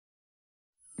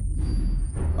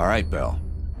All right, Bell.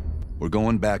 We're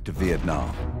going back to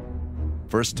Vietnam.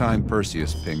 First time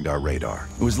Perseus pinged our radar.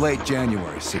 It was late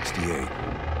January '68.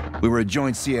 We were a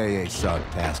joint CIA-SOG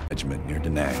task regiment near Da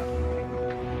Nang.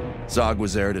 SOG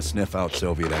was there to sniff out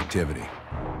Soviet activity.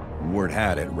 Word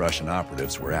had it, Russian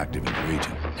operatives were active in the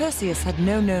region. Perseus had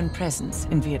no known presence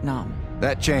in Vietnam.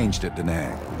 That changed at Da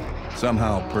Nang.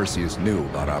 Somehow, Perseus knew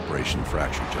about Operation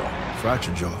Fracture Jaw.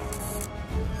 Fracture Jaw?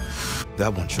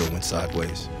 That one sure went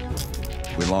sideways.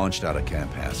 We launched out of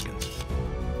Camp Haskins.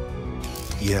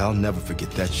 Yeah, I'll never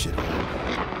forget that shit.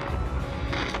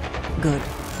 Good.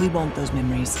 We want those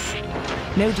memories.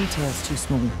 No details too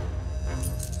small.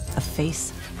 A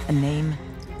face, a name.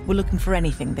 We're looking for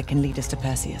anything that can lead us to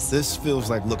Perseus. This feels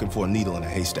like looking for a needle in a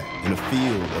haystack, in a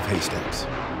field of haystacks.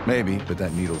 Maybe, but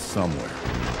that needle's somewhere.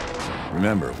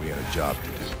 Remember, we had a job to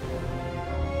do.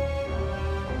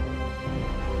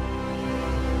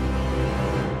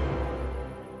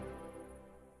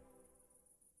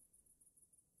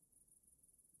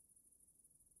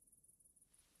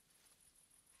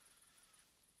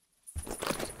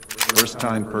 First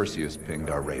time Perseus pinged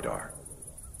our radar.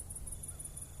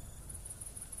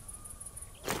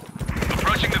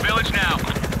 Approaching the village now.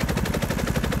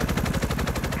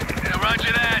 Yeah,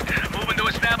 roger that. Moving to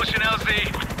establish an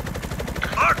LZ.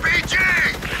 RPG!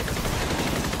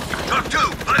 Talk 2,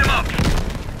 light him up.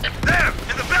 There,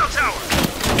 in the bell tower.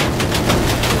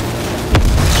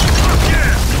 Fuck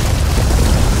yeah!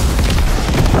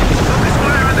 Focus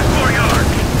fire in the courtyard.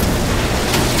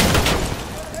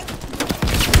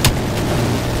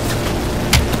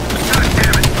 God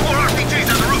damn it, 4 RPGs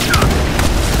on the rooftop.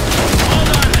 Hold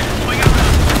on, swing out.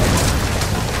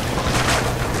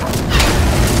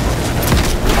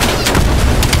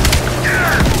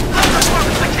 Yeah! That's what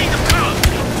it's the kingdom come!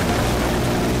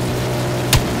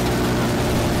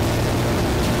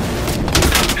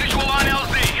 Visual on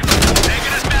LZ.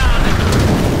 Taking us down.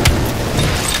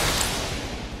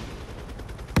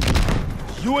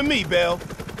 You and me, Bell.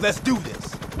 Let's do this.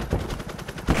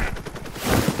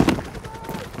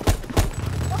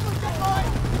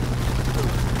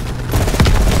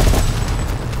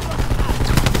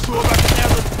 Sure about the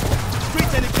Atlas?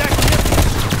 Streets ain't exactly empty.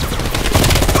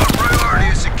 Our priority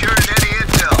is securing any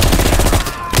intel.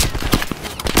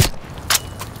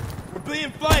 We're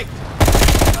being flanked.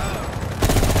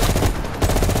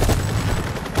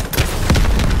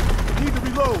 Need to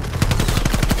reload.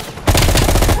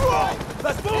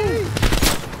 Let's move!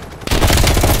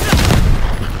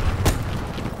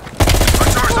 Our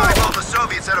source eyeballed the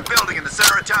Soviets at a building in the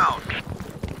center of town.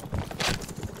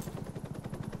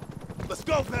 Let's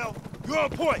go, Bell. You're on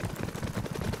point.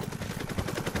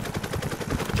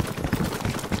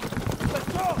 Let's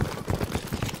go!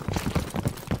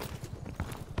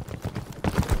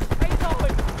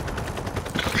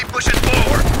 Keep pushing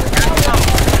forward. Get low.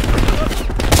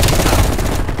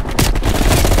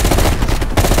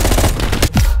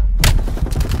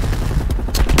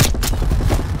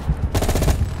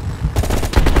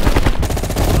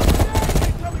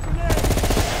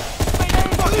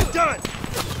 Fucking done!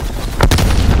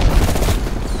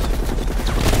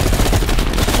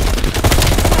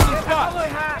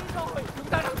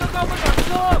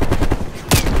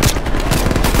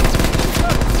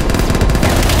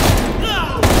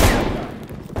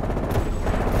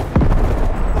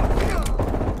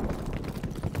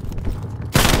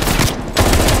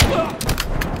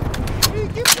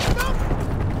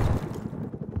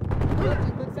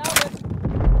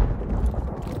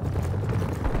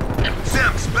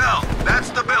 Sims, Bell, that's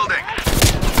the building.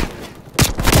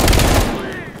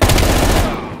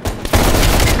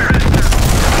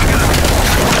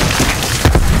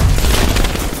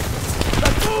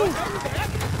 Let's move!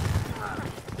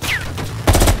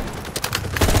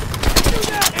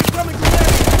 Incoming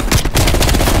grenade!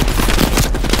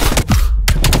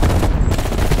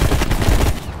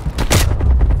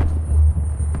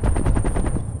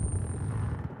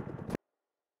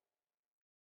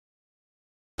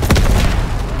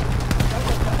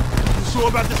 Sure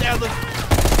about this, Atlas?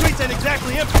 Streets ain't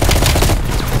exactly empty.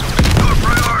 Our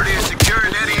priority is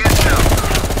securing any intel.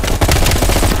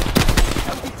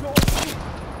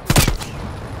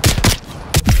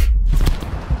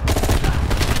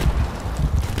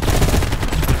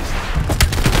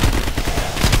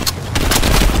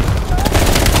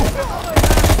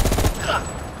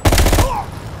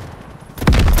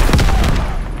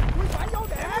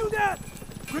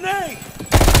 Grenade!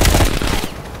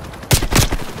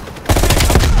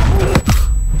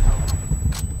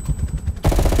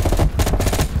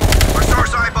 Our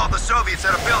source eyeballed the Soviets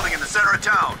at a building in the center of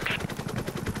town.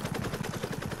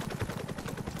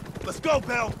 Let's go,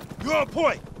 Bell. You're on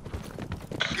point.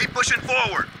 Keep pushing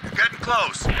forward. You're getting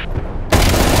close.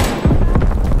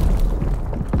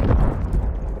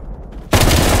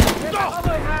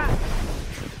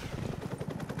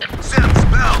 Sims,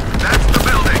 Bell, that's the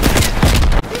building.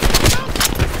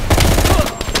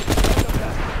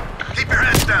 Keep your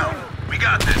heads down. We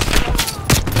got this.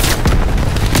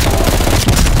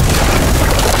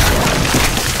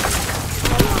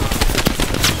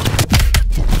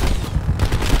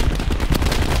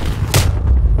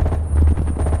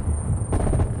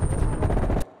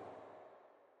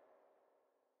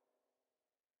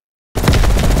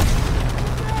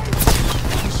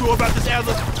 Sure about this,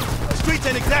 Adler? The streets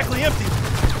ain't exactly empty.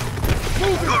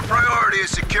 Your priority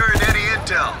is securing any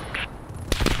intel.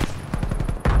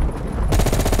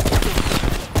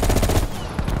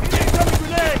 Incoming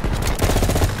grenade!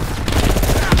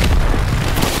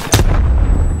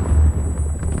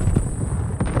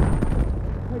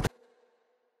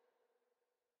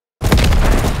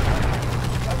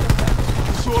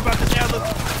 Sure about this, Adler?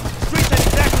 The streets ain't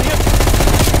exactly empty.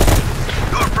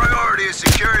 Your priority is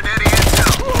securing any intel.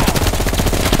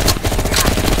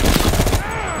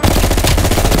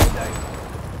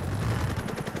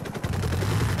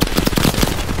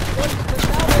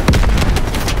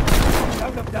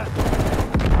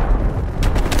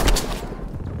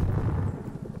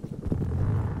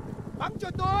 Bắn cho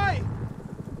tôi!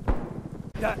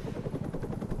 Dạ.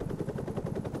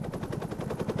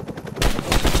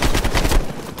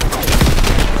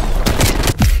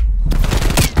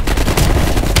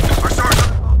 Our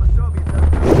sergeant called the Soviets out.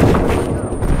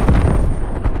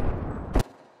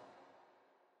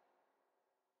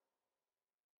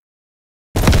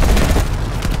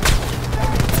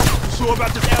 Sure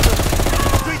about this, Adler?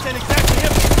 The streets ain't exactly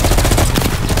empty.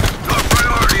 Your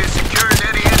priority is securing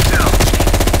any intel.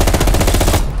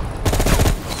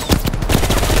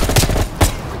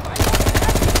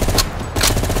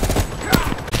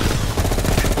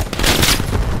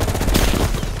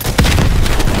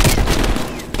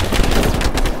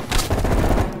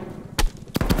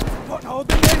 What, hold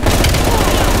the name?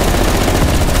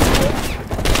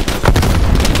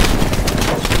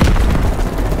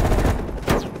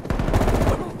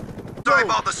 Drive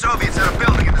all the Soviets at a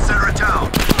building in the center of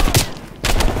town.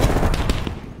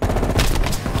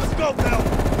 Let's go, pal.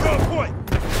 We're on point.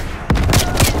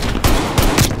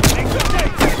 Hey,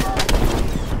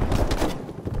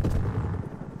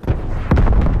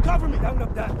 cover me. Down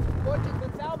up that.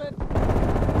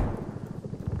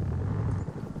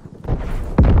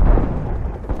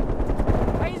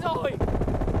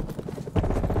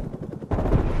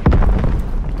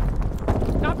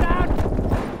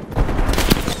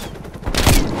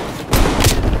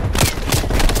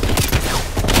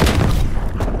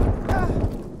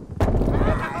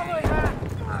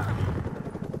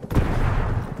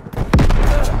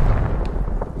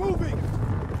 Moving.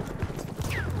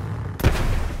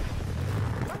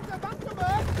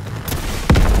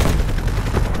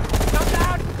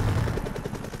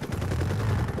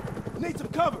 Need some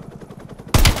cover.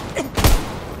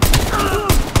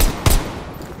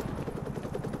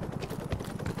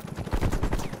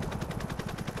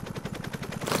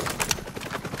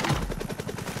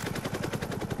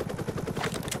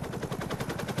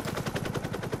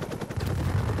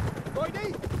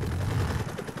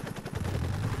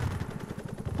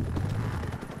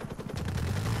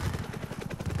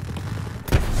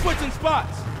 Switching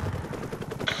spots.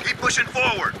 Keep pushing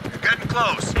forward. You're getting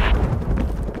close.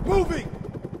 Moving.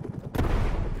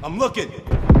 I'm looking.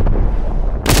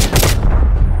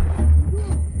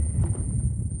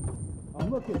 I'm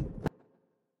looking.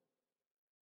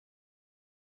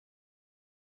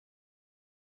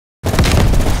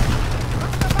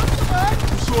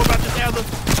 Sure about this, Adler?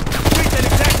 The streets ain't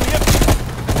exactly empty.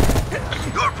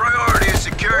 Your priority is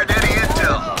securing any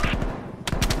intel.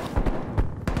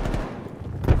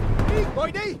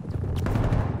 Boy D!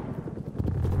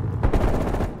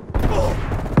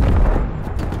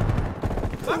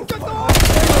 Bắn cho tôi!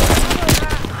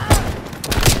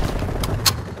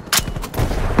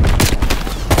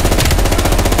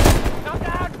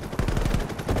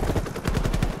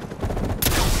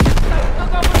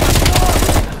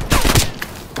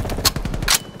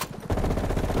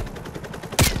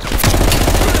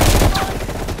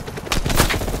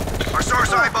 Our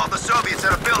source eyeballed the Soviets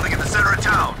at a building in the center of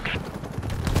town.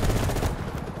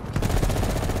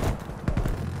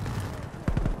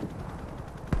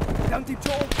 Down deep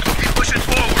Joel. Keep pushing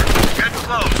forward. Getting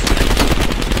close.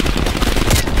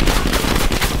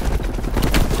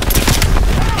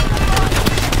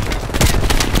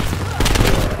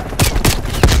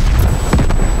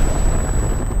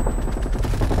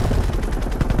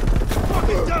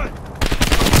 Fucking done!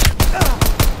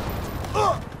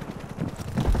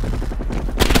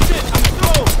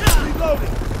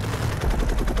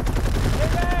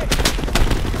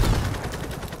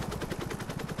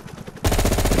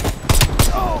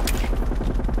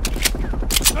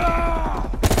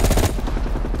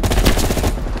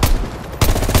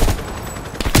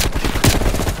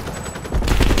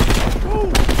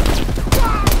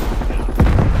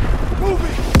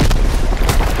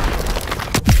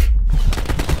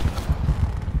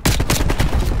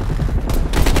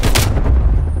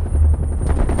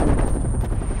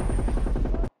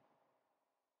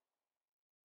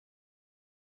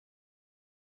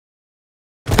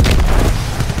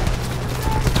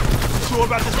 sure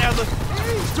about this, Adler?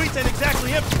 The streets ain't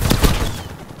exactly empty.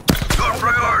 Your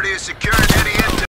priority is securing any